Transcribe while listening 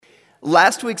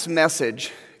Last week's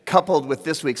message, coupled with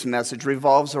this week's message,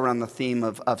 revolves around the theme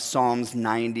of Psalms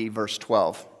 90, verse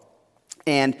 12.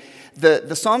 And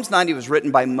the Psalms 90 was written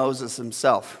by Moses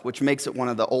himself, which makes it one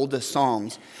of the oldest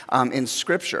psalms in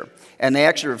Scripture. And they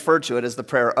actually refer to it as the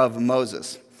prayer of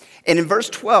Moses. And in verse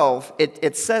 12,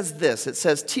 it says this. It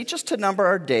says, "Teach us to number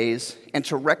our days and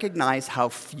to recognize how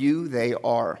few they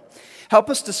are.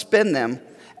 Help us to spend them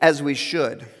as we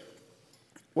should."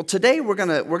 Well, today we're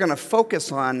gonna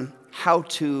focus on how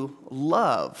to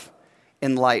love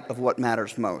in light of what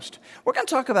matters most. We're going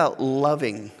to talk about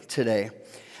loving today.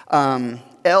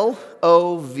 L-O-V-E.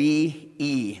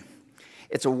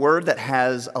 It's a word that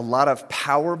has a lot of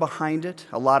power behind it,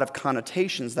 a lot of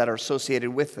connotations that are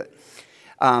associated with it.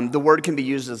 The word can be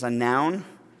used as a noun,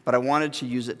 but I wanted to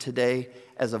use it today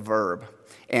as a verb.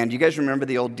 And you guys remember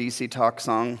the old DC Talk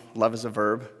song, "Love is a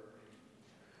Verb"?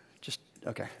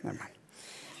 Okay, never mind.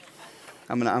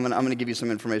 I'm gonna give you some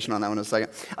information on that one in a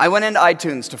second. I went into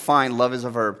iTunes to find "Love is a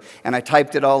Verb," and I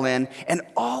typed it all in, and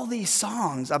all these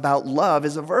songs about love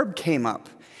as a verb came up.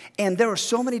 And there were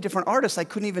so many different artists, I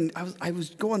was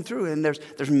going through, and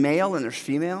there's male and there's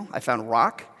female. I found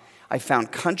rock, I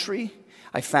found country,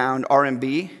 I found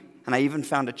R&B, and I even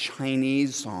found a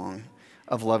Chinese song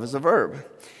of love as a verb.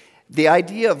 The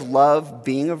idea of love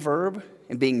being a verb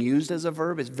and being used as a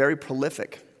verb is very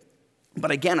prolific. But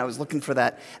again, I was looking for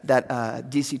that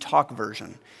DC Talk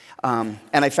version. And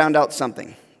I found out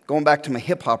something. Going back to my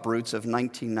hip-hop roots of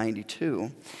 1992,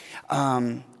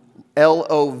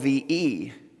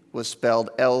 L-O-V-E was spelled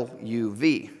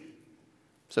L-U-V.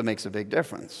 So it makes a big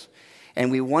difference. And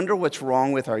we wonder what's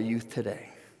wrong with our youth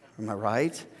today. Am I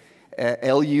right?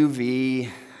 L-U-V,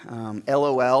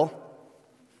 L-O-L,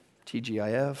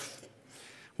 T-G-I-F,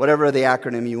 whatever the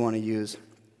acronym you want to use.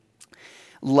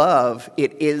 Love,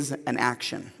 it is an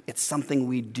action. It's something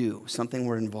we do, something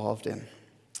we're involved in.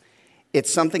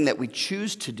 It's something that we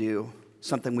choose to do,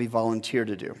 something we volunteer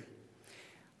to do.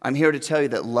 I'm here to tell you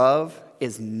that love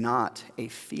is not a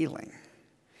feeling.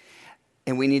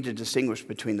 And we need to distinguish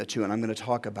between the two, and I'm going to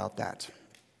talk about that.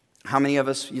 How many of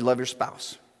us, you love your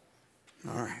spouse?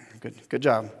 All right, good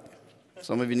job.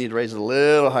 Some of you need to raise it a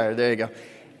little higher. There you go.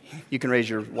 You can raise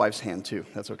your wife's hand too.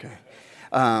 That's okay.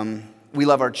 We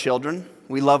love our children.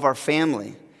 We love our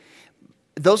family.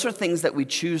 Those are things that we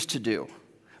choose to do.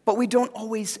 But we don't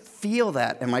always feel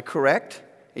that. Am I correct?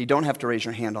 You don't have to raise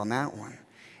your hand on that one.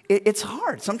 It's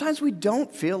hard. Sometimes we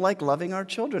don't feel like loving our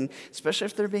children, especially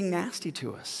if they're being nasty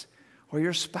to us, or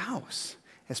your spouse,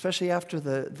 especially after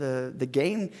the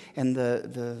game and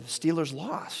the Steelers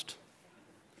lost.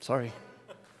 Sorry.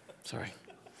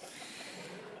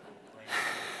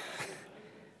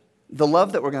 The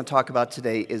love that we're going to talk about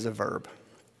today is a verb.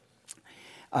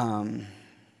 Our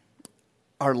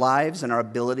lives and our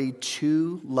ability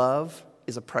to love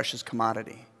is a precious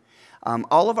commodity.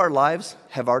 All of our lives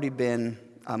have already been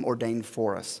ordained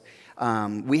for us.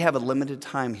 We have a limited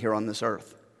time here on this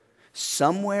earth.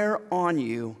 Somewhere on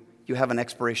you, you have an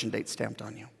expiration date stamped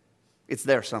on you. It's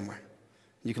there somewhere.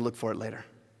 You can look for it later.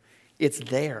 It's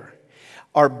there.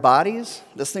 Our bodies,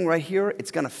 this thing right here,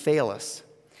 it's going to fail us.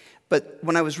 But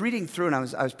when I was reading through and I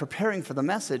was preparing for the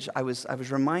message, I was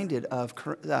reminded of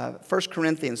 1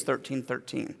 Corinthians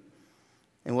 13:13.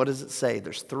 And what does it say?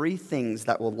 There's 3 things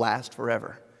that will last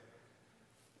forever.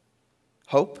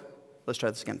 Hope, let's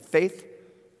try this again. Faith,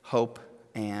 hope,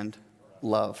 and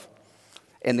love.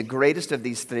 And the greatest of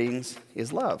these things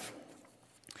is love.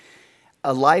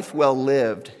 A life well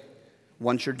lived,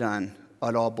 once you're done,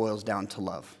 it all boils down to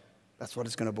love. That's what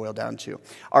it's going to boil down to.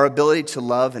 Our ability to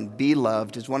love and be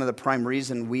loved is one of the prime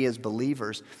reasons we as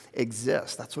believers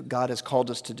exist. That's what God has called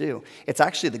us to do. It's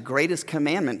actually the greatest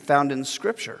commandment found in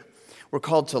Scripture. We're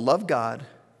called to love God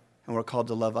and we're called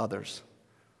to love others.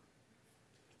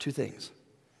 2 things.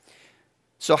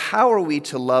 So how are we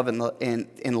to love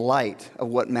in light of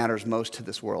what matters most to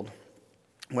this world?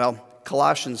 Well,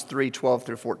 Colossians 3:12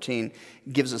 through 14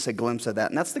 gives us a glimpse of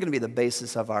that. And that's going to be the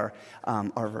basis of our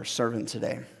sermon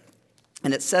today.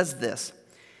 And it says this.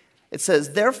 It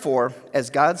says, "Therefore,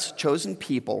 as God's chosen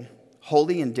people,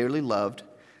 holy and dearly loved,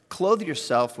 clothe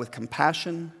yourself with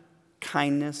compassion,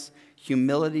 kindness,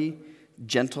 humility,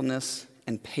 gentleness,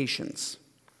 and patience.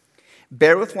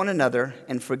 Bear with one another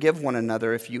and forgive one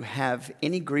another if you have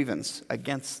any grievance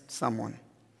against someone.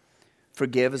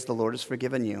 Forgive as the Lord has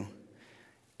forgiven you.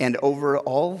 And over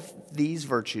all these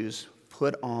virtues,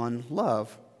 put on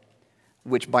love,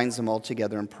 which binds them all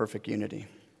together in perfect unity."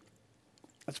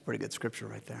 That's pretty good scripture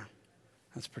right there.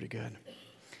 That's pretty good.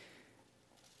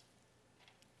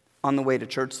 On the way to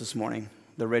church this morning,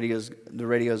 the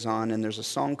radio's on, and there's a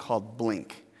song called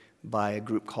Blink by a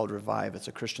group called Revive. It's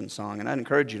a Christian song, and I'd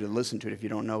encourage you to listen to it if you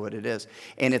don't know what it is.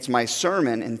 And it's my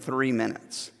sermon in 3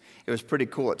 minutes. It was pretty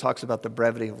cool. It talks about the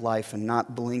brevity of life and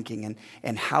not blinking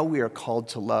and how we are called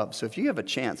to love. So if you have a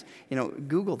chance,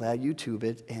 Google that, YouTube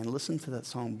it, and listen to that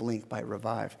song, Blink by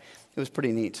Revive. It was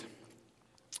pretty neat.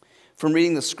 From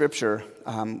reading the scripture,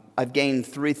 I've gained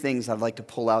 3 things I'd like to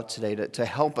pull out today to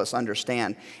help us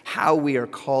understand how we are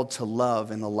called to love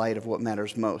in the light of what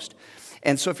matters most.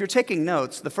 And so if you're taking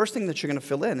notes, the first thing that you're going to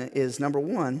fill in is, number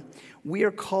 1, we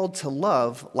are called to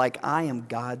love like I am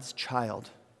God's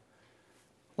child.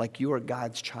 Like you are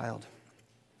God's child.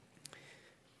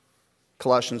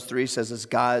 Colossians 3 says, as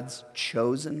God's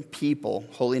chosen people,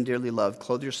 holy and dearly loved,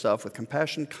 clothe yourself with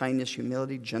compassion, kindness,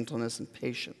 humility, gentleness, and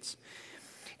patience.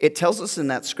 It tells us in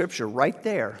that scripture right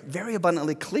there, very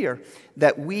abundantly clear,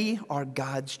 that we are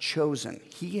God's chosen.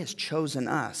 He has chosen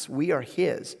us. We are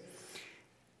His.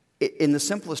 In the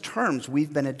simplest terms,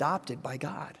 we've been adopted by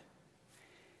God.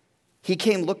 He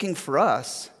came looking for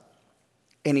us,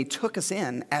 and He took us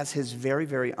in as His very,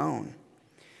 very own.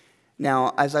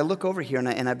 Now, as I look over here,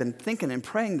 and I've been thinking and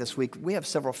praying this week, we have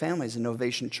several families in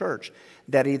Novation Church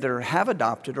that either have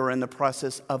adopted or are in the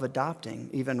process of adopting,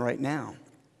 even right now.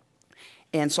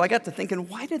 And so I got to thinking,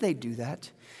 why do they do that?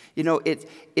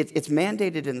 It's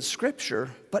mandated in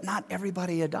Scripture, but not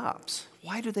everybody adopts.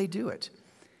 Why do they do it?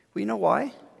 Well, you know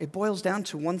why? It boils down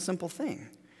to one simple thing.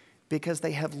 Because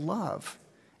they have love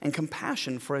and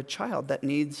compassion for a child that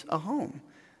needs a home.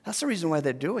 That's the reason why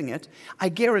they're doing it. I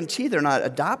guarantee they're not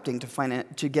adopting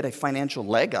to get a financial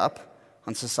leg up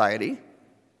on society.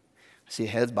 I see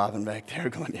heads bobbing back there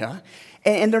going, yeah.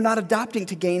 And they're not adopting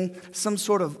to gain some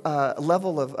sort of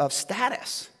level of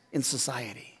status in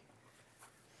society.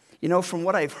 From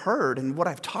what I've heard and what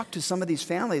I've talked to some of these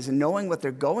families and knowing what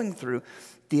they're going through,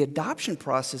 the adoption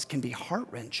process can be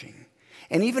heart-wrenching.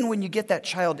 And even when you get that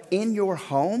child in your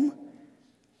home,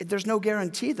 there's no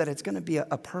guarantee that it's going to be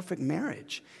a perfect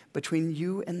marriage between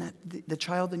you and the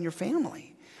child and your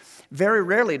family. Very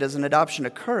rarely does an adoption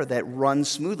occur that runs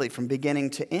smoothly from beginning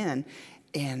to end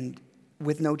and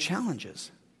with no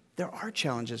challenges. There are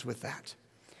challenges with that.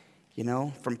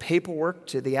 From paperwork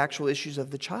to the actual issues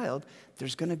of the child,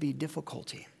 there's going to be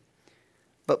difficulty.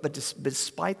 But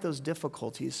despite those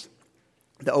difficulties,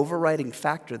 the overriding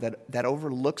factor that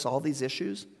overlooks all these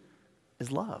issues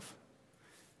is love.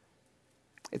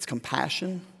 It's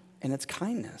compassion and it's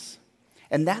kindness.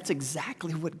 And that's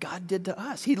exactly what God did to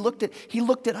us. He looked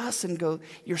at us and go,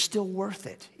 you're still worth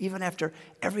it. Even after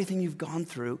everything you've gone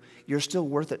through, you're still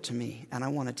worth it to me, and I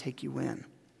want to take you in.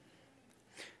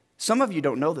 Some of you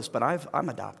don't know this, but I'm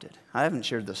adopted. I haven't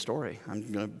shared this story. I'm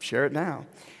going to share it now.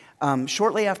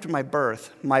 Shortly after my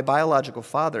birth, my biological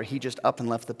father, he just up and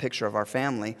left the picture of our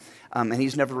family, and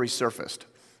he's never resurfaced.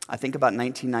 I think about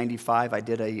 1995, I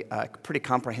did a pretty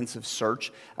comprehensive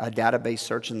search, a database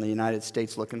search in the United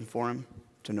States looking for him,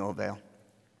 to no avail.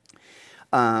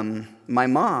 My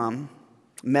mom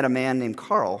met a man named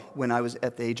Carl when I was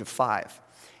at the age of 5.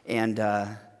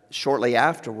 And shortly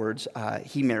afterwards,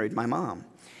 he married my mom.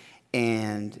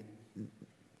 And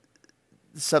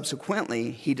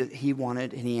subsequently, he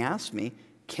wanted, and he asked me,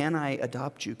 can I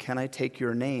adopt you? Can I take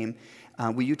your name?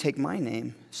 Will you take my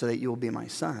name so that you will be my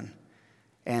son?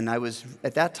 And I was,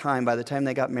 at that time, by the time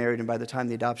they got married and by the time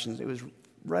the adoptions, it was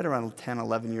right around 10,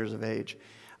 11 years of age.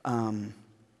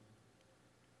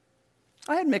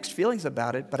 I had mixed feelings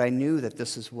about it, but I knew that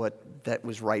this is that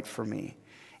was right for me.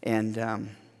 And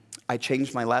I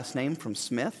changed my last name from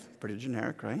Smith, pretty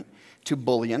generic, right, to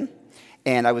Bullion.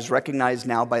 And I was recognized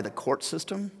now by the court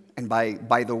system and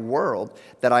by the world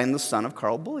that I am the son of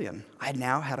Carl Bullion. I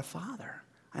now had a father.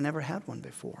 I never had one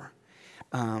before.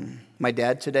 My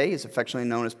dad today is affectionately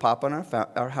known as Papa in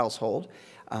our household.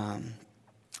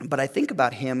 But I think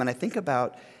about him and I think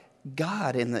about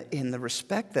God in the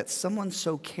respect that someone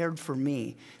so cared for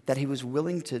me that he was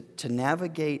willing to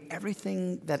navigate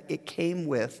everything that it came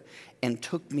with and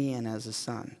took me in as a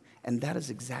son. And that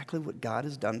is exactly what God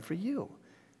has done for you.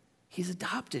 He's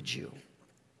adopted you.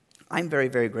 I'm very,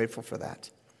 very grateful for that.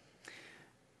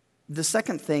 The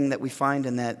second thing that we find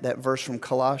in that verse from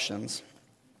Colossians,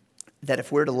 that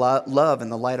if we're to love in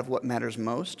the light of what matters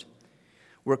most,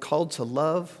 we're called to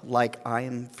love like I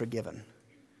am forgiven.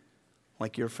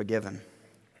 Like you're forgiven.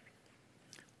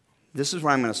 This is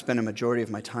where I'm going to spend a majority of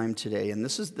my time today, and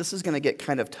this is going to get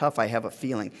kind of tough, I have a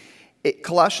feeling.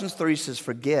 Colossians 3 says,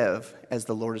 forgive as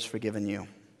the Lord has forgiven you.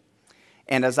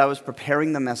 And as I was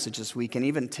preparing the message this week, and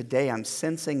even today, I'm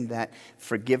sensing that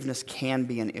forgiveness can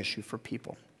be an issue for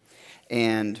people.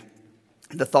 And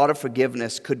the thought of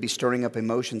forgiveness could be stirring up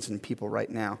emotions in people right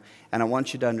now. And I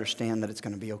want you to understand that it's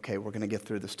going to be okay. We're going to get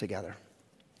through this together.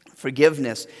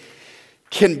 Forgiveness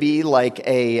can be like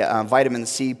a vitamin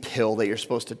C pill that you're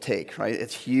supposed to take, right?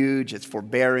 It's huge, it's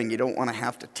forbearing, you don't want to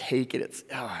have to take it.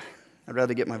 I'd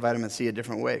rather get my vitamin C a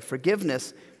different way.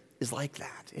 Forgiveness is like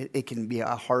that. It can be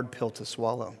a hard pill to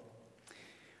swallow.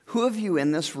 Who of you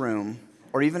in this room,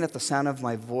 or even at the sound of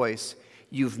my voice,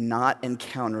 you've not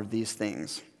encountered these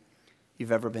things?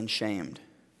 You've ever been shamed,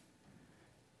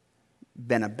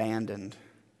 been abandoned,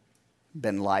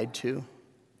 been lied to,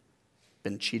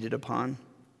 been cheated upon,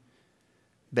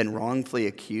 been wrongfully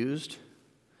accused.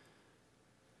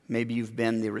 Maybe you've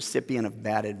been the recipient of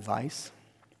bad advice.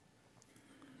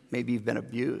 Maybe you've been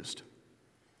abused.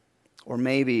 Or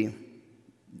maybe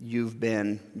you've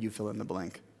been, you fill in the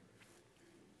blank.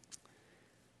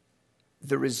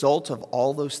 The result of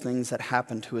all those things that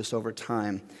happen to us over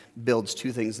time builds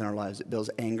two things in our lives. It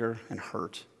builds anger and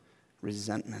hurt,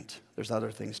 resentment. There's other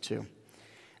things too.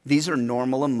 These are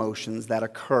normal emotions that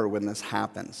occur when this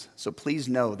happens. So please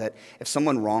know that if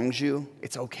someone wrongs you,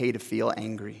 it's okay to feel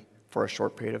angry for a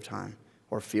short period of time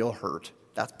or feel hurt.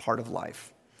 That's part of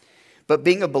life. But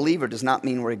being a believer does not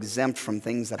mean we're exempt from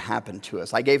things that happen to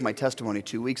us. I gave my testimony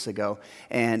 2 weeks ago,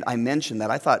 and I mentioned that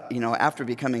I thought, after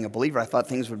becoming a believer, I thought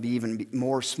things would be even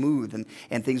more smooth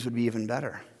and things would be even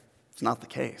better. It's not the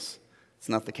case. It's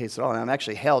not the case at all. And I'm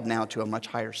actually held now to a much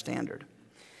higher standard.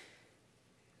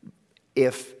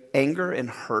 If anger and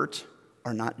hurt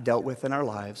are not dealt with in our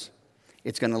lives,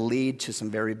 it's going to lead to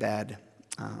some very bad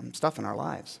stuff in our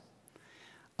lives.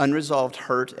 Unresolved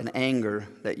hurt and anger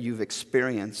that you've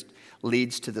experienced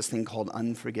leads to this thing called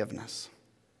unforgiveness.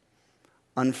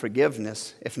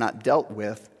 Unforgiveness, if not dealt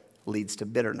with, leads to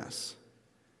bitterness.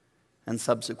 And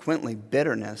subsequently,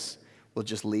 bitterness will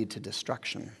just lead to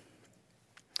destruction.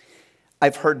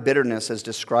 I've heard bitterness as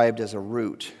described as a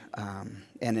root.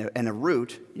 And a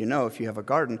root, if you have a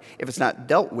garden, if it's not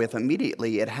dealt with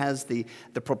immediately, it has the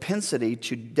propensity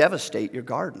to devastate your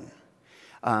garden.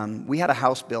 We had a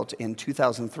house built in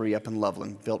 2003 up in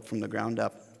Loveland, built from the ground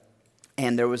up.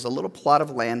 And there was a little plot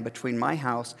of land between my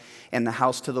house and the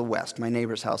house to the west, my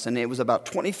neighbor's house. And it was about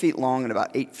 20 feet long and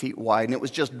about 8 feet wide, and it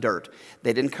was just dirt.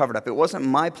 They didn't cover it up. It wasn't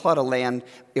my plot of land,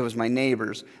 it was my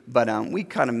neighbor's, but we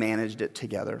kind of managed it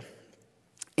together.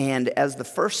 And as the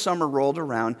first summer rolled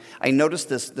around, I noticed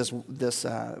this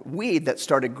weed that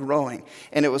started growing.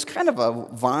 And it was kind of a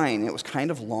vine. It was kind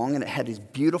of long, and it had these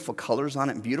beautiful colors on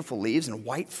it, and beautiful leaves, and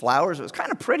white flowers. It was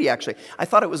kind of pretty, actually. I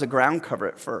thought it was a ground cover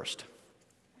at first.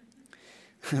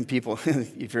 People,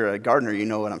 if you're a gardener, you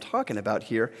know what I'm talking about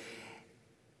here.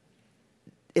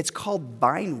 It's called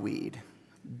bindweed,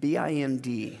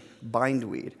 B-I-N-D,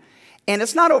 bindweed. And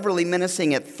it's not overly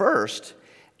menacing at first.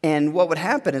 And what would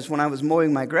happen is when I was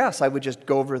mowing my grass, I would just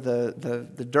go over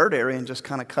the dirt area and just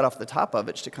kind of cut off the top of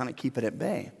it to kind of keep it at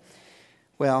bay.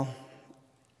 Well,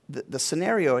 the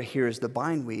scenario here is the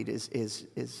bindweed is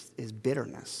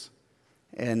bitterness.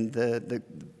 And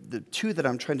the two that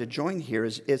I'm trying to join here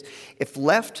is if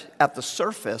left at the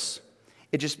surface,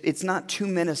 it's not too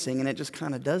menacing, and it just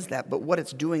kind of does that. But what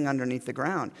it's doing underneath the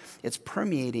ground, it's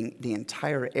permeating the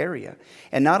entire area.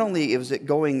 And not only is it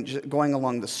going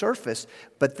along the surface,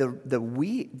 but the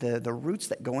roots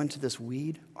that go into this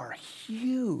weed are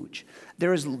huge.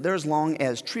 They're as long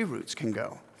as tree roots can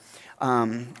go.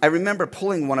 I remember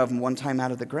pulling one of them one time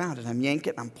out of the ground, and I'm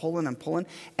yanking, I'm pulling,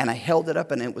 and I held it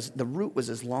up, and the root was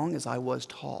as long as I was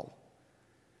tall.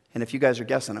 And if you guys are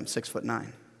guessing, I'm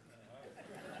 6'9".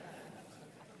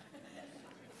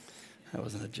 That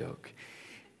wasn't a joke.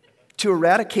 To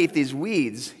eradicate these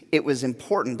weeds, it was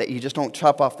important that you just don't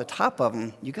chop off the top of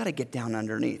them. You got to get down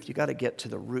underneath. You got to get to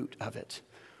the root of it,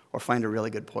 or find a really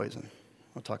good poison.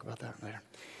 We'll talk about that later.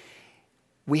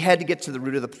 We had to get to the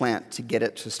root of the plant to get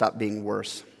it to stop being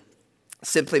worse.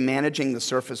 Simply managing the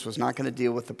surface was not going to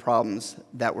deal with the problems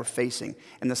that we're facing.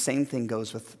 And the same thing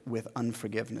goes with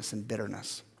unforgiveness and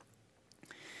bitterness.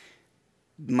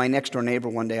 My next door neighbor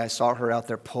one day, I saw her out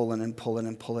there pulling,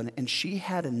 and she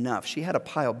had enough. She had a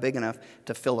pile big enough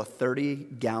to fill a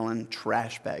 30-gallon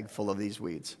trash bag full of these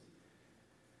weeds.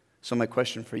 So my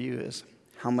question for you is,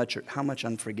 how much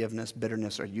unforgiveness,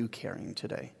 bitterness are you carrying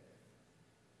today?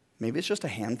 Maybe it's just a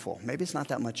handful. Maybe it's not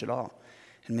that much at all.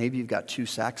 And maybe you've got 2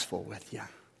 sacks full with you.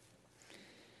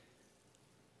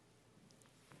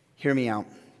 Hear me out.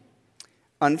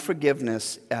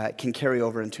 Unforgiveness can carry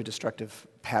over into a destructive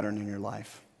pattern in your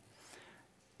life.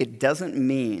 It doesn't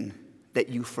mean that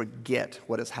you forget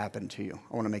what has happened to you.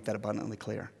 I want to make that abundantly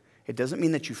clear. It doesn't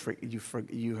mean that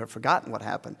you have forgotten what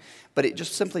happened, but it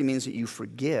just simply means that you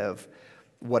forgive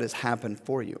what has happened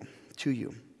to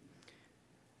you.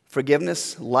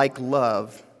 Forgiveness, like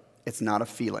love, it's not a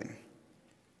feeling.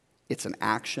 It's an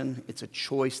action. It's a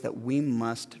choice that we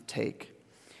must take.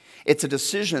 It's a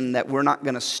decision that we're not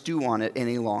going to stew on it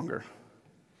any longer.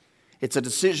 It's a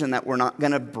decision that we're not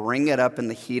going to bring it up in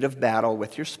the heat of battle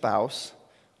with your spouse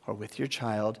or with your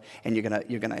child, and you're going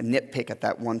to nitpick at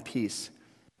that one piece.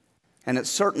 And it's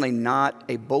certainly not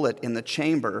a bullet in the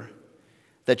chamber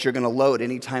that you're going to load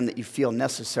anytime that you feel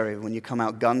necessary when you come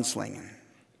out gunslinging.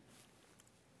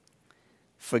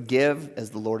 Forgive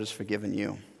as the Lord has forgiven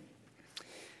you.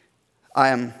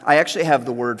 I actually have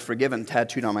the word forgiven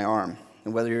tattooed on my arm,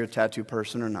 and whether you're a tattoo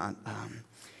person or not.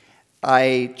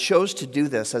 I chose to do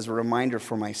this as a reminder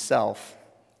for myself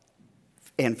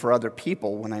and for other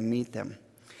people when I meet them.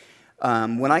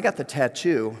 When I got the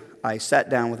tattoo, I sat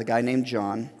down with a guy named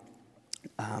John,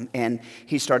 and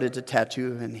he started to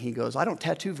tattoo, and he goes, I don't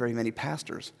tattoo very many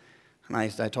pastors. And I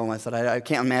told him, I said, I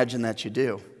can't imagine that you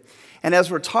do. And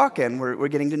as we're talking, we're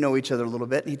getting to know each other a little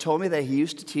bit, and he told me that he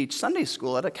used to teach Sunday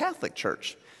school at a Catholic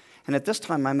church. And at this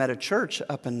time, I'm at a church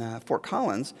up in Fort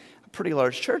Collins, a pretty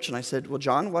large church, and I said, well,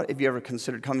 John, what have you ever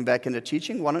considered coming back into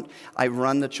teaching? Why don't I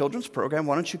run the children's program?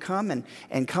 Why don't you come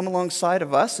and come alongside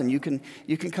of us, and you can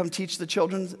come teach the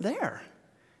children there?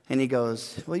 And he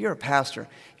goes, well, you're a pastor.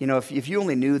 You know, if you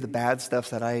only knew the bad stuff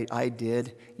that I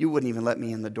did, you wouldn't even let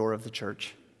me in the door of the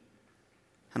church.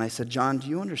 And I said, John, do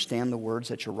you understand the words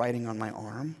that you're writing on my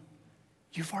arm?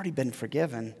 You've already been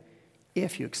forgiven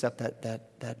if you accept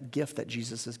that gift that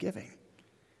Jesus is giving.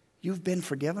 You've been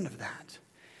forgiven of that.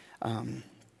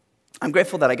 I'm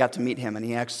grateful that I got to meet him, and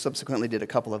he actually subsequently did a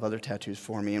couple of other tattoos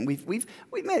for me, and we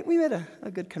made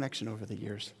a good connection over the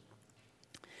years.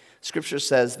 Scripture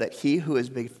says that he who has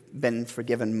been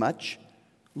forgiven much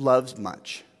loves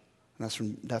much.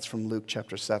 And that's from Luke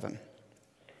chapter 7.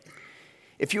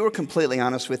 If you were completely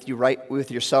honest with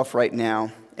yourself right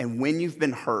now, and when you've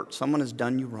been hurt, someone has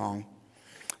done you wrong,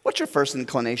 what's your first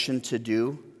inclination to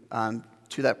do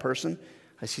to that person?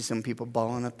 I see some people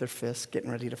balling up their fists,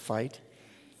 getting ready to fight.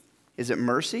 Is it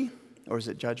mercy or is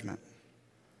it judgment?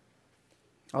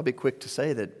 I'll be quick to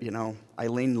say that, I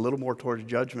lean a little more towards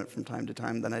judgment from time to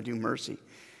time than I do mercy.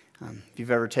 If you've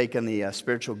ever taken the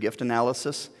spiritual gift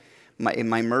analysis,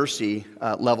 my mercy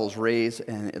levels raise,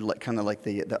 and it kind of like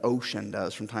the ocean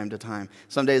does from time to time.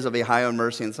 Some days I'll be high on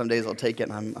mercy, and some days I'll take it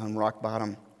and I'm rock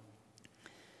bottom.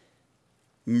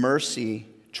 Mercy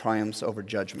triumphs over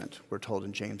judgment, we're told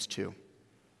in James 2.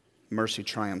 Mercy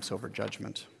triumphs over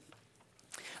judgment.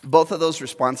 Both of those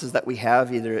responses that we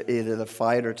have, either the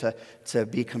fight or to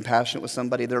be compassionate with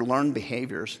somebody, they're learned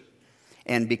behaviors.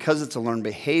 And because it's a learned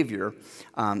behavior,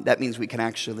 that means we can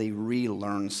actually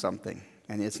relearn something.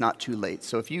 And it's not too late.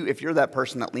 So if you're that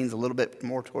person that leans a little bit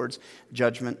more towards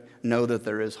judgment, know that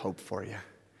there is hope for you.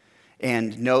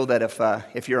 And know that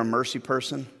if you're a mercy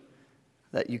person,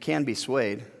 that you can be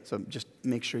swayed. So just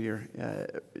make sure you're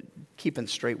keeping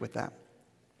straight with that.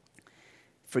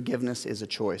 Forgiveness is a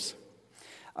choice.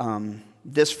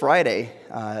 This Friday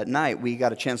night, we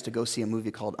got a chance to go see a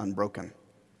movie called Unbroken.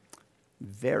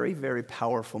 Very, very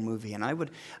powerful movie, and I would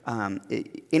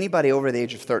anybody over the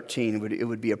age of 13 it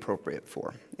would be appropriate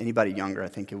for. Anybody younger, I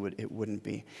think it wouldn't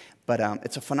be. But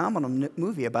it's a phenomenal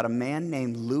movie about a man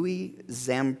named Louis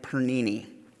Zamperini,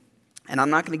 and I'm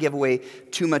not going to give away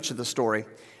too much of the story,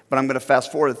 but I'm going to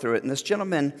fast forward through it. And this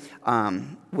gentleman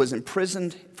was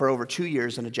imprisoned for over 2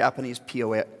 years in a Japanese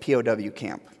POW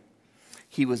camp.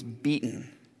 He was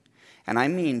beaten, and I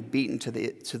mean beaten to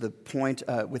the point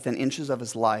within inches of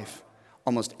his life,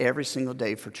 almost every single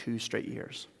day for 2 straight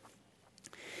years.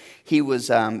 He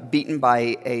was beaten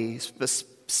by a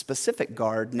specific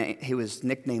guard. He was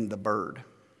nicknamed the Bird.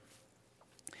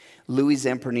 Louis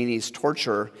Zamperini's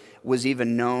torture was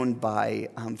even known by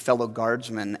fellow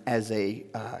guardsmen as a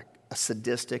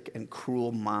sadistic and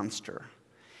cruel monster.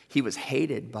 He was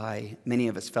hated by many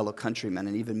of his fellow countrymen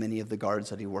and even many of the guards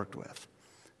that he worked with.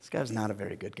 This guy's not a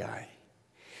very good guy.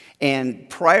 And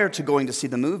prior to going to see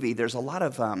the movie, there's a lot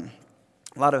of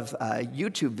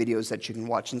YouTube videos that you can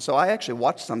watch. And so I actually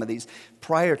watched some of these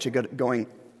prior to going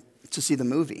to see the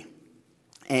movie.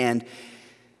 And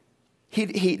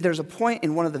there's a point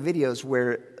in one of the videos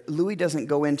where Louis doesn't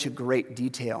go into great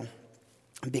detail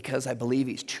because I believe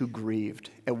he's too grieved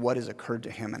at what has occurred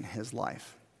to him in his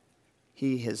life.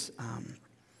 He has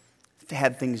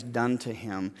had things done to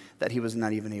him that he was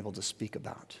not even able to speak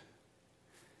about.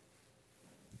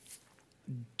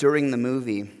 During the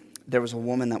movie, there was a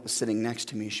woman that was sitting next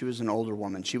to me. She was an older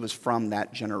woman. She was from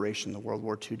that generation, the World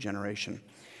War II generation.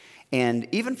 And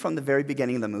even from the very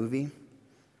beginning of the movie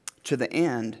to the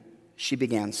end, she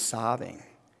began sobbing.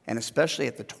 And especially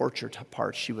at the torture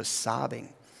part, she was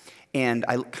sobbing. And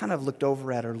I kind of looked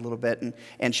over at her a little bit,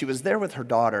 and she was there with her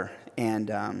daughter.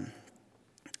 And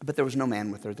But there was no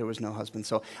man with her. There was no husband.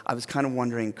 So I was kind of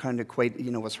wondering, kind of equate,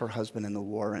 was her husband in the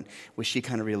war? And was she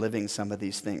kind of reliving some of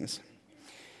these things?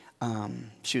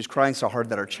 She was crying so hard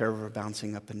that her chair was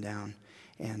bouncing up and down.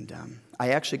 And I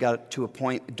actually got to a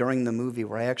point during the movie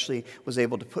where I actually was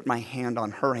able to put my hand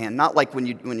on her hand. Not like when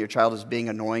your child is being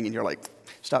annoying and you're like,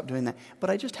 stop doing that.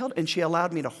 But I just held, and she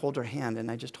allowed me to hold her hand,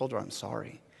 and I just told her I'm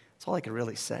sorry. That's all I could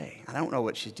really say. I don't know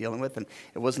what she's dealing with, and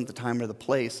it wasn't the time or the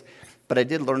place. But I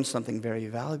did learn something very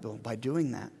valuable by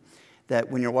doing that.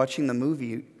 That when you're watching the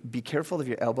movie, be careful of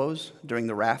your elbows during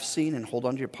the raft scene and hold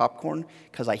on to your popcorn,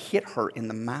 because I hit her in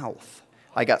the mouth.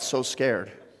 I got so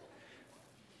scared.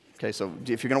 Okay, so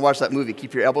if you're going to watch that movie,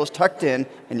 keep your elbows tucked in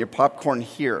and your popcorn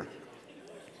here.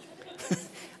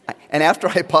 And after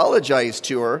I apologized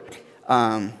to her,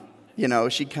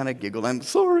 she kind of giggled. I'm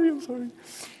sorry.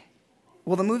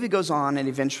 Well, the movie goes on, and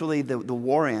eventually the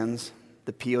war ends.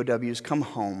 The POWs come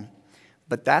home.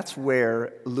 But that's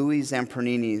where Louis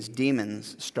Zamperini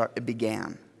demons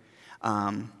began.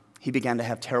 He began to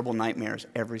have terrible nightmares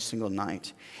every single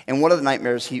night. And one of the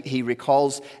nightmares, he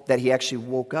recalls that he actually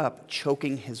woke up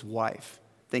choking his wife,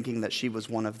 thinking that she was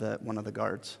one of the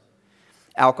guards.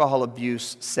 Alcohol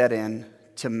abuse set in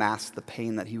to mask the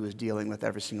pain that he was dealing with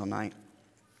every single night.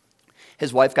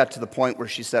 His wife got to the point where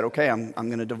she said, okay, I'm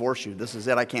going to divorce you. This is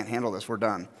it. I can't handle this. We're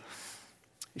done.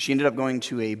 She ended up going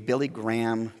to a Billy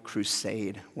Graham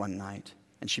crusade one night,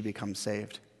 and she becomes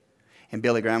saved. And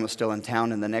Billy Graham was still in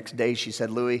town, and the next day she said,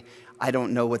 Louis, I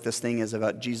don't know what this thing is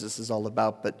about, Jesus is all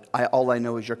about, but all I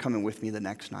know is you're coming with me the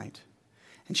next night.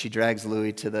 And she drags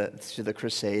Louis to the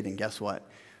crusade, and guess what?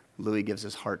 Louis gives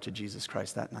his heart to Jesus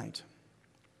Christ that night.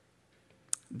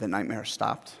 The nightmare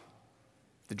stopped.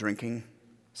 The drinking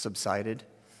subsided.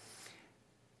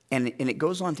 And it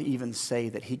goes on to even say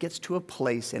that he gets to a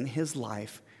place in his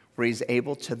life where he's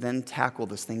able to then tackle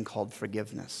this thing called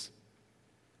forgiveness.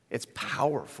 It's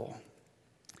powerful.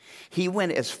 He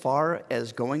went as far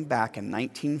as going back in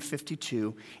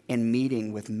 1952 and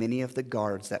meeting with many of the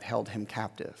guards that held him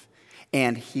captive.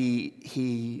 And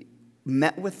he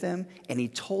met with them, and he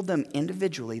told them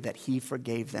individually that he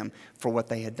forgave them for what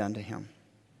they had done to him.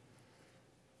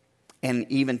 And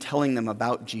even telling them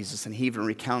about Jesus, and he even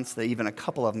recounts that even a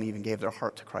couple of them even gave their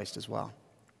heart to Christ as well.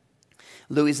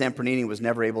 Louis Zamperini was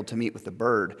never able to meet with the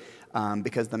bird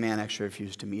because the man actually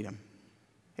refused to meet him.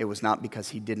 It was not because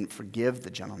he didn't forgive the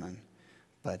gentleman,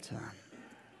 but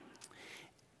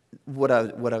what I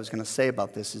was going to say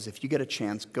about this is if you get a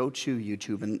chance, go to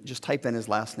YouTube and just type in his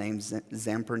last name,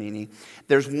 Zamperini.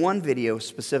 There's one video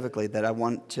specifically that I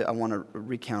want to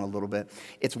recount a little bit.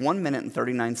 It's 1 minute and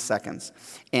 39 seconds,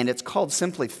 and it's called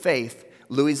Simply Faith.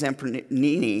 Louis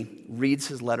Zamperini reads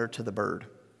his letter to the bird.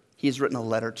 He's written a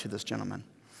letter to this gentleman.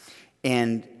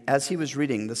 And as he was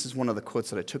reading, this is one of the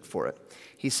quotes that I took for it.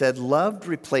 He said, "Love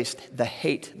replaced the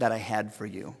hate that I had for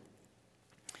you.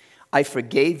 I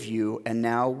forgave you and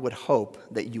now would hope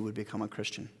that you would become a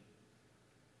Christian."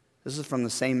 This is from the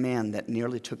same man that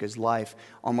nearly took his life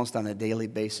almost on a daily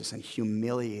basis and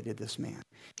humiliated this man.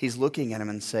 He's looking at him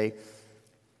and say,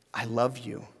 I love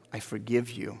you, I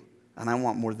forgive you, and I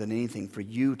want more than anything for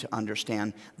you to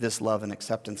understand this love and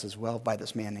acceptance as well by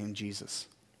this man named Jesus.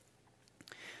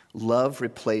 Love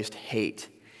replaced hate.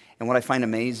 And what I find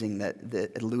amazing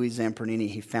that Louis Zamperini,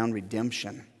 he found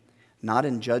redemption, not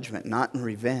in judgment, not in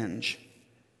revenge,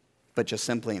 but just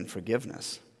simply in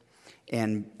forgiveness.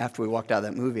 And after we walked out of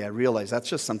that movie, I realized that's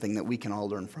just something that we can all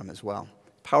learn from as well.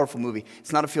 Powerful movie.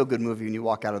 It's not a feel-good movie when you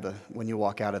walk out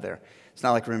of there. It's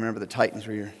not like Remember the Titans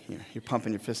where you're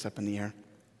pumping your fists up in the air.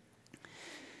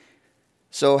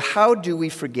 So how do we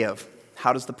forgive?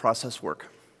 How does the process work?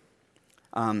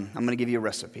 I'm going to give you a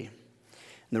recipe.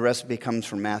 And the recipe comes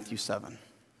from Matthew 7.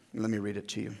 Let me read it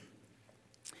to you.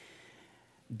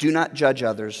 Do not judge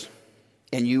others,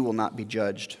 and you will not be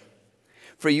judged.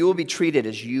 For you will be treated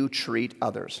as you treat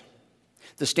others.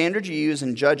 The standard you use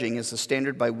in judging is the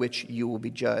standard by which you will be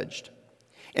judged.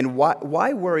 And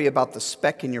why worry about the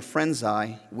speck in your friend's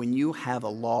eye when you have a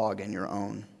log in your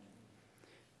own?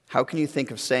 How can you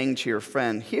think of saying to your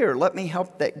friend, here, let me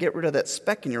help get rid of that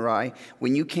speck in your eye,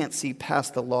 when you can't see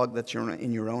past the log that's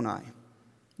in your own eye?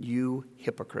 You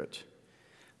hypocrite.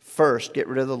 First, get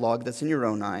rid of the log that's in your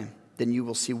own eye, then you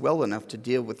will see well enough to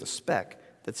deal with the speck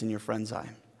that's in your friend's eye.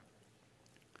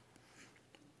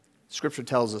 Scripture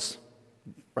tells us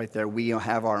right there, we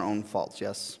have our own faults,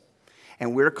 yes?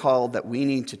 And we're called that we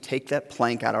need to take that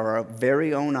plank out of our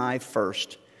very own eye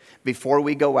first, before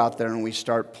we go out there and we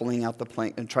start pulling out the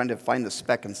plank and trying to find the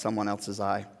speck in someone else's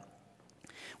eye.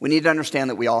 We need to understand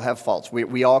that we all have faults.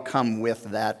 We all come with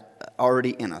that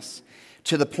already in us.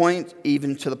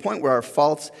 Even to the point where our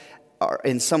faults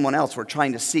in someone else. We're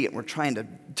trying to see it. We're trying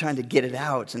to get it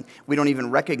out. And we don't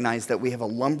even recognize that we have a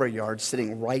lumber yard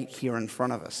sitting right here in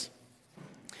front of us.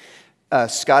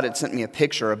 Scott had sent me a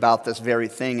picture about this very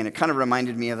thing, and it kind of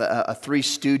reminded me of a Three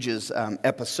Stooges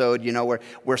episode,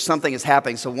 where something is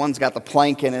happening. So one's got the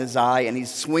plank in his eye, and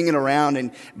he's swinging around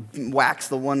and whacks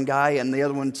the one guy, and the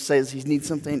other one says he needs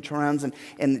something, and turns around,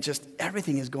 and just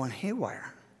everything is going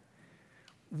haywire.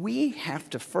 We have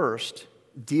to first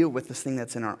deal with this thing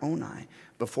that's in our own eye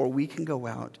before we can go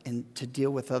out and to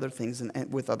deal with other things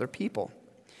and with other people.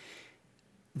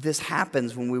 This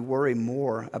happens when we worry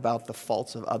more about the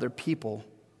faults of other people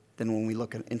than when we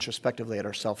look introspectively at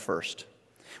ourselves first.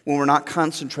 When we're not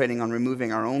concentrating on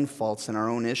removing our own faults and our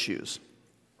own issues.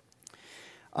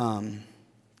 Kind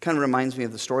of reminds me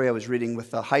of the story I was reading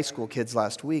with the high school kids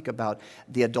last week about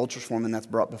the adulterous woman that's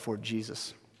brought before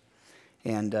Jesus.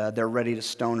 And they're ready to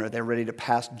stone her. They're ready to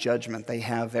pass judgment. They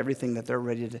have everything that they're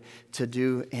ready to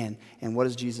do. And what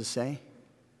does Jesus say?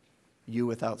 You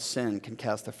without sin can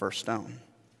cast the first stone.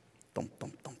 Thump,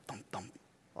 thump, thump, thump, thump.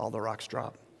 All the rocks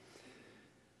drop.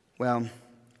 Well,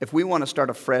 if we want to start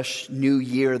a fresh new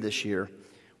year this year,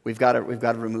 we've got to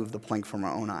remove the plank from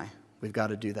our own eye. We've got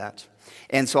to do that.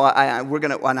 And so I'm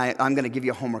going to give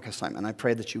you a homework assignment. I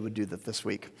pray that you would do that this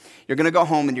week. You're going to go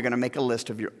home and you're going to make a list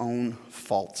of your own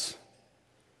faults.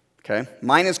 Okay?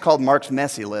 Mine is called Mark's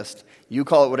Messy List. You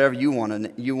call it whatever you want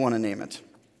to name it.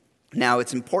 Now,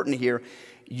 it's important here,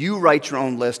 you write your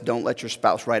own list. Don't let your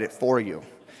spouse write it for you.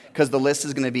 Because the list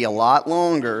is going to be a lot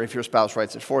longer if your spouse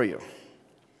writes it for you.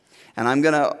 And I'm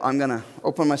going to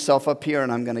open myself up here,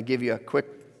 and I'm going to give you a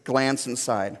quick glance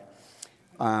inside.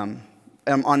 On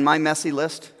my messy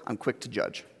list, I'm quick to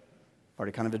judge.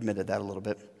 Already kind of admitted that a little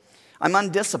bit. I'm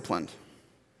undisciplined.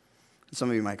 Some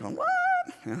of you might go, what?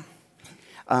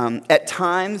 Yeah. At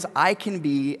times, I can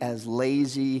be as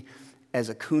lazy as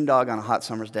a coon dog on a hot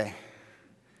summer's day.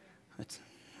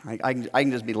 I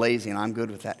can just be lazy, and I'm good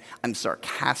with that. I'm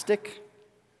sarcastic.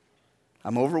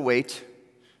 I'm overweight.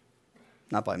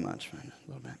 Not by much, but a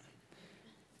little bit.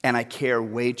 And I care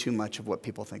way too much of what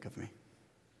people think of me.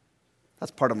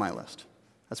 That's part of my list.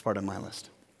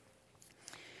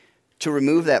 To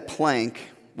remove that plank,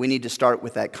 we need to start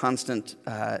with that constant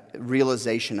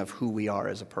realization of who we are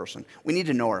as a person. We need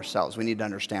to know ourselves. We need to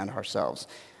understand ourselves.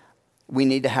 We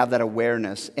need to have that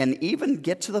awareness and even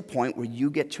get to the point where you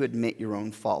get to admit your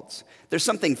own faults. There's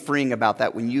something freeing about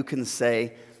that when you can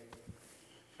say,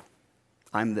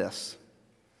 I'm this.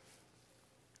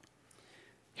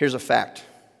 Here's a fact,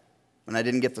 and I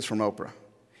didn't get this from Oprah.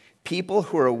 People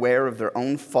who are aware of their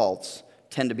own faults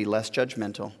tend to be less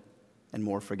judgmental and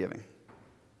more forgiving.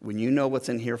 When you know what's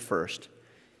in here first,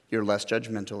 you're less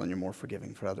judgmental and you're more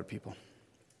forgiving for other people.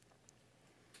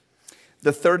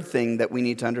 The third thing that we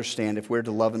need to understand if we're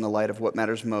to love in the light of what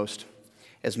matters most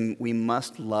is we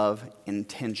must love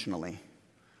intentionally.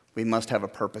 We must have a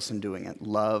purpose in doing it.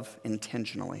 Love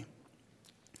intentionally.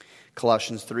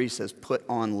 Colossians 3 says, put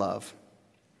on love.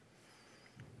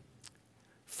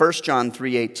 1 John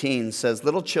 3:18 says,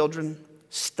 little children,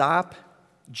 stop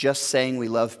just saying we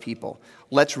love people.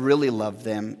 Let's really love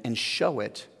them and show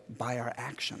it by our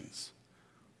actions.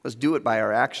 Let's do it by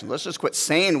our actions. Let's just quit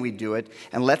saying we do it,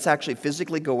 and let's actually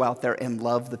physically go out there and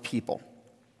love the people.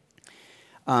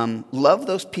 Love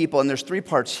those people, and there's three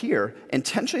parts here.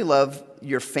 Intentionally love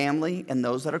your family and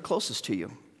those that are closest to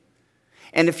you.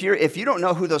 And if you don't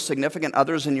know who those significant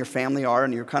others in your family are,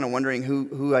 and you're kind of wondering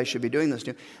who I should be doing this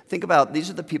to, think about these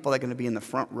are the people that are going to be in the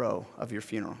front row of your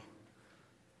funeral.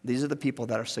 These are the people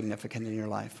that are significant in your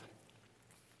life.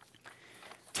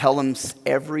 Tell them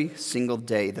every single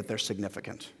day that they're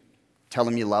significant. Tell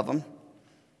them you love them.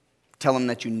 Tell them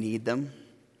that you need them.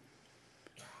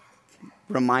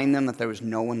 Remind them that there was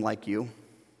no one like you.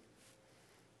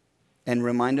 And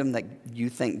remind them that you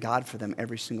thank God for them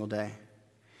every single day.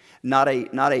 Not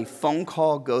a phone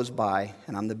call goes by,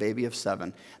 and I'm the baby of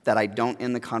 7, that I don't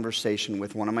end the conversation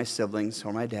with one of my siblings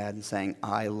or my dad and saying,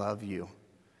 I love you.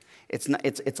 It's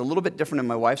a little bit different in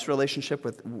my wife's relationship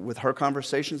with her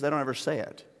conversations. They don't ever say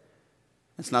it.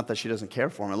 It's not that she doesn't care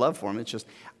for him or love for him. It's just,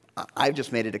 I've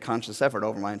just made it a conscious effort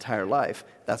over my entire life.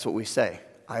 That's what we say.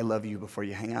 I love you before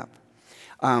you hang up.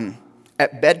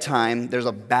 At bedtime, there's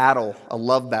a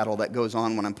love battle that goes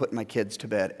on when I'm putting my kids to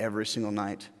bed every single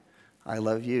night. I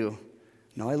love you.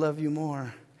 No, I love you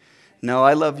more. No,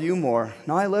 I love you more.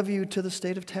 No, I love you to the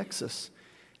state of Texas.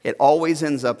 It always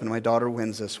ends up, and my daughter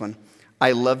wins this one,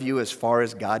 I love you as far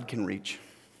as God can reach.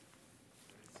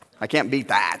 I can't beat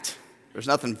that. There's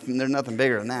nothing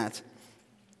bigger than that.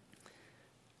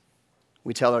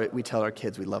 We tell our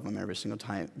kids we love them every single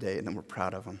day, and then we're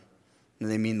proud of them. And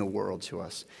they mean the world to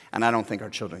us. And I don't think our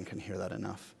children can hear that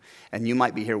enough. And you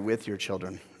might be here with your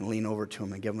children and lean over to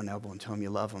them and give them an elbow and tell them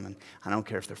you love them. And I don't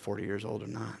care if they're 40 years old or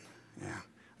not. Yeah,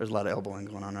 there's a lot of elbowing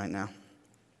going on right now.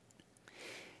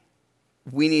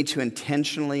 We need to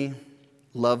intentionally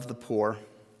love the poor,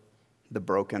 the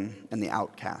broken, and the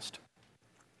outcast.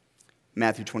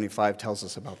 Matthew 25 tells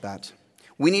us about that.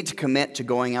 We need to commit to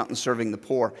going out and serving the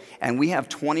poor. And we have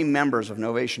 20 members of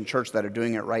Novation Church that are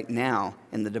doing it right now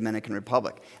in the Dominican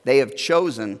Republic. They have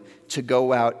chosen to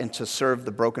go out and to serve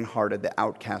the brokenhearted, the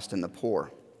outcast, and the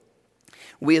poor.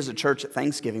 We as a church at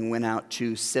Thanksgiving went out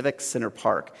to Civic Center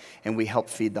Park and we helped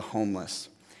feed the homeless.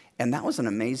 And that was an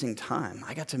amazing time.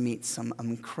 I got to meet some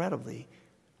incredibly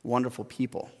wonderful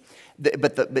people.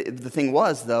 But the thing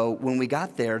was, though, when we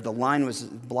got there, the line was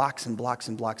blocks and blocks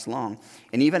and blocks long.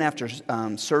 And even after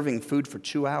serving food for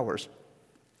 2 hours,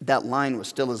 that line was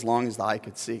still as long as the eye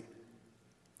could see.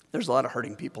 There's a lot of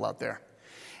hurting people out there.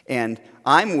 And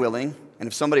I'm willing, and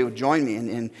if somebody would join me,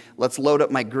 and let's load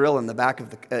up my grill in the back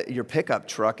of your pickup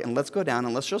truck, and let's go down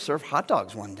and let's just serve hot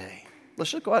dogs one day.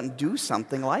 Let's just go out and do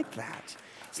something like that.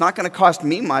 It's not going to cost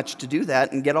me much to do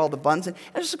that and get all the buns in.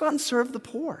 And just go out and serve the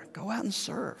poor. Go out and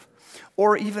serve.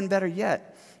 Or even better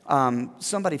yet,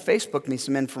 somebody Facebooked me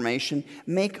some information.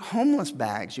 Make homeless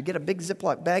bags. You get a big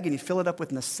Ziploc bag and you fill it up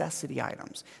with necessity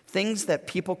items. Things that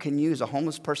people can use, a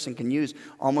homeless person can use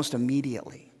almost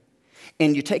immediately.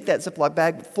 And you take that Ziploc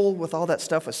bag full with all that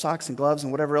stuff with socks and gloves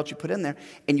and whatever else you put in there,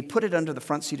 and you put it under the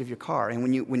front seat of your car. And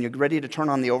when you're ready to turn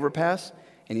on the overpass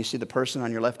and you see the person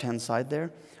on your left-hand side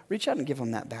there, reach out and give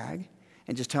them that bag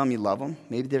and just tell them you love them.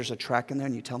 Maybe there's a track in there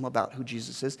and you tell them about who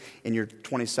Jesus is in your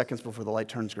 20 seconds before the light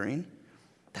turns green.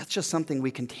 That's just something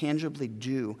we can tangibly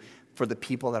do for the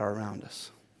people that are around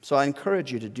us. So I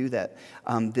encourage you to do that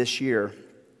this year,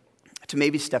 to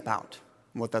maybe step out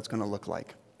and what that's going to look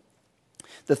like.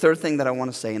 The third thing that I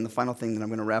want to say, and the final thing that I'm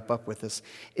going to wrap up with this,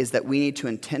 is that we need to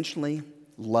intentionally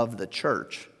love the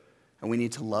church and we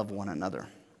need to love one another.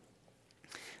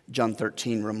 John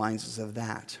 13 reminds us of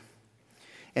that.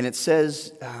 And it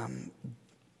says,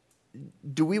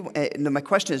 my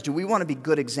question is, do we want to be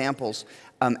good examples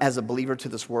as a believer to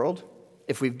this world?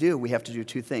 If we do, we have to do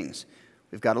two things.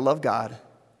 We've got to love God,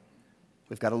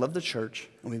 we've got to love the church,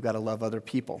 and we've got to love other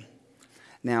people.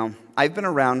 Now, I've been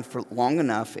around for long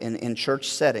enough in church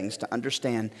settings to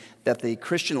understand that the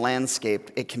Christian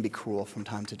landscape, it can be cruel from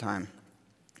time to time.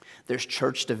 There's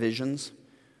church divisions.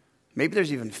 Maybe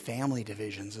there's even family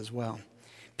divisions as well.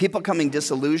 People coming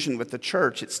disillusioned with the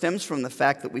church, it stems from the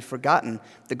fact that we've forgotten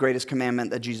the greatest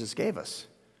commandment that Jesus gave us,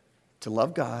 to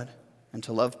love God and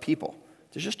to love people.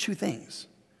 There's just two things.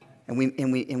 And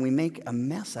we make a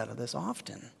mess out of this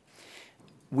often.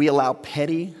 We allow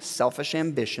petty, selfish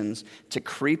ambitions to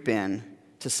creep in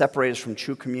to separate us from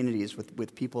true communities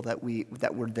with people that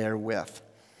we're there with.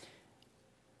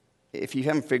 If you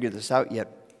haven't figured this out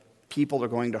yet, people are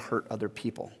going to hurt other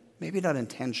people. Maybe not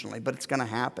intentionally, but it's going to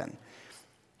happen.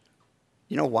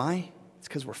 You know why? It's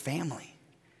because we're family.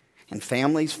 And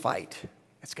families fight.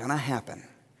 It's going to happen.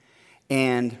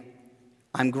 And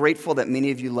I'm grateful that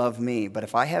many of you love me, but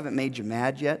if I haven't made you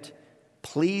mad yet,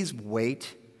 please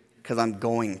wait, because I'm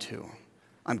going to.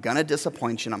 I'm going to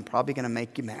disappoint you, and I'm probably going to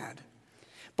make you mad.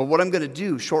 But what I'm going to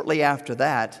do shortly after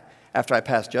that, after I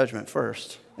pass judgment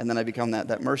first, and then I become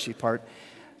that mercy part,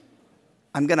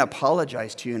 I'm going to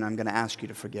apologize to you, and I'm going to ask you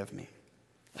to forgive me.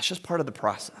 That's just part of the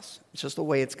process. It's just the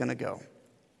way it's going to go.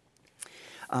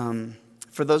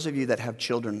 For those of you that have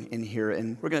children in here,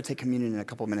 and we're going to take communion in a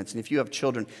couple of minutes, and if you have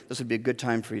children, this would be a good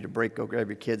time for you to go grab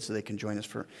your kids so they can join us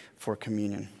for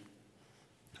communion.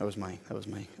 That was my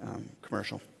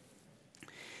commercial.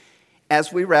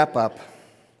 As we wrap up,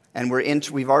 and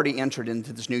we've already entered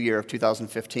into this new year of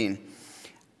 2015,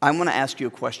 I want to ask you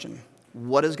a question.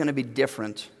 What is going to be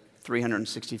different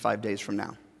 365 days from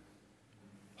now?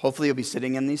 Hopefully you'll be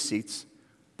sitting in these seats.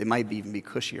 They might even be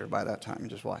cushier by that time.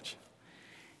 Just watch.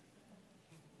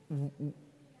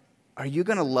 Are you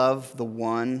going to love the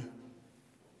one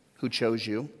who chose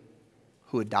you,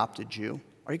 who adopted you?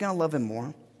 Are you going to love him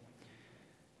more?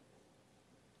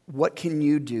 What can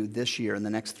you do this year in the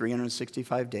next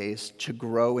 365 days to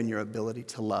grow in your ability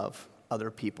to love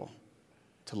other people,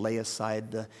 to lay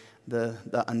aside the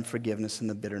unforgiveness and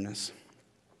the bitterness?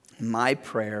 My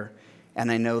prayer, and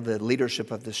I know the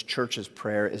leadership of this church's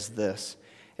prayer is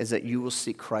that you will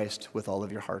seek Christ with all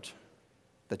of your heart,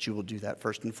 that you will do that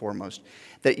first and foremost,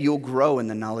 that you'll grow in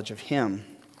the knowledge of him.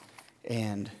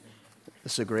 And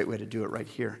this is a great way to do it right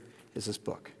here, is this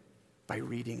book, by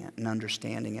reading it and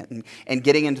understanding it and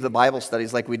getting into the Bible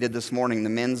studies like we did this morning. The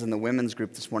men's and the women's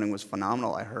group this morning was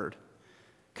phenomenal, I heard.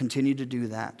 Continue to do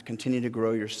that. Continue to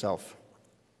grow yourself.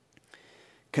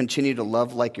 Continue to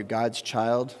love like you're God's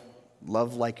child,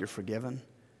 love like you're forgiven,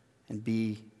 and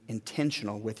be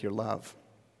intentional with your love.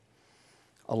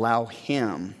 Allow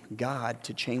Him, God,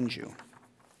 to change you.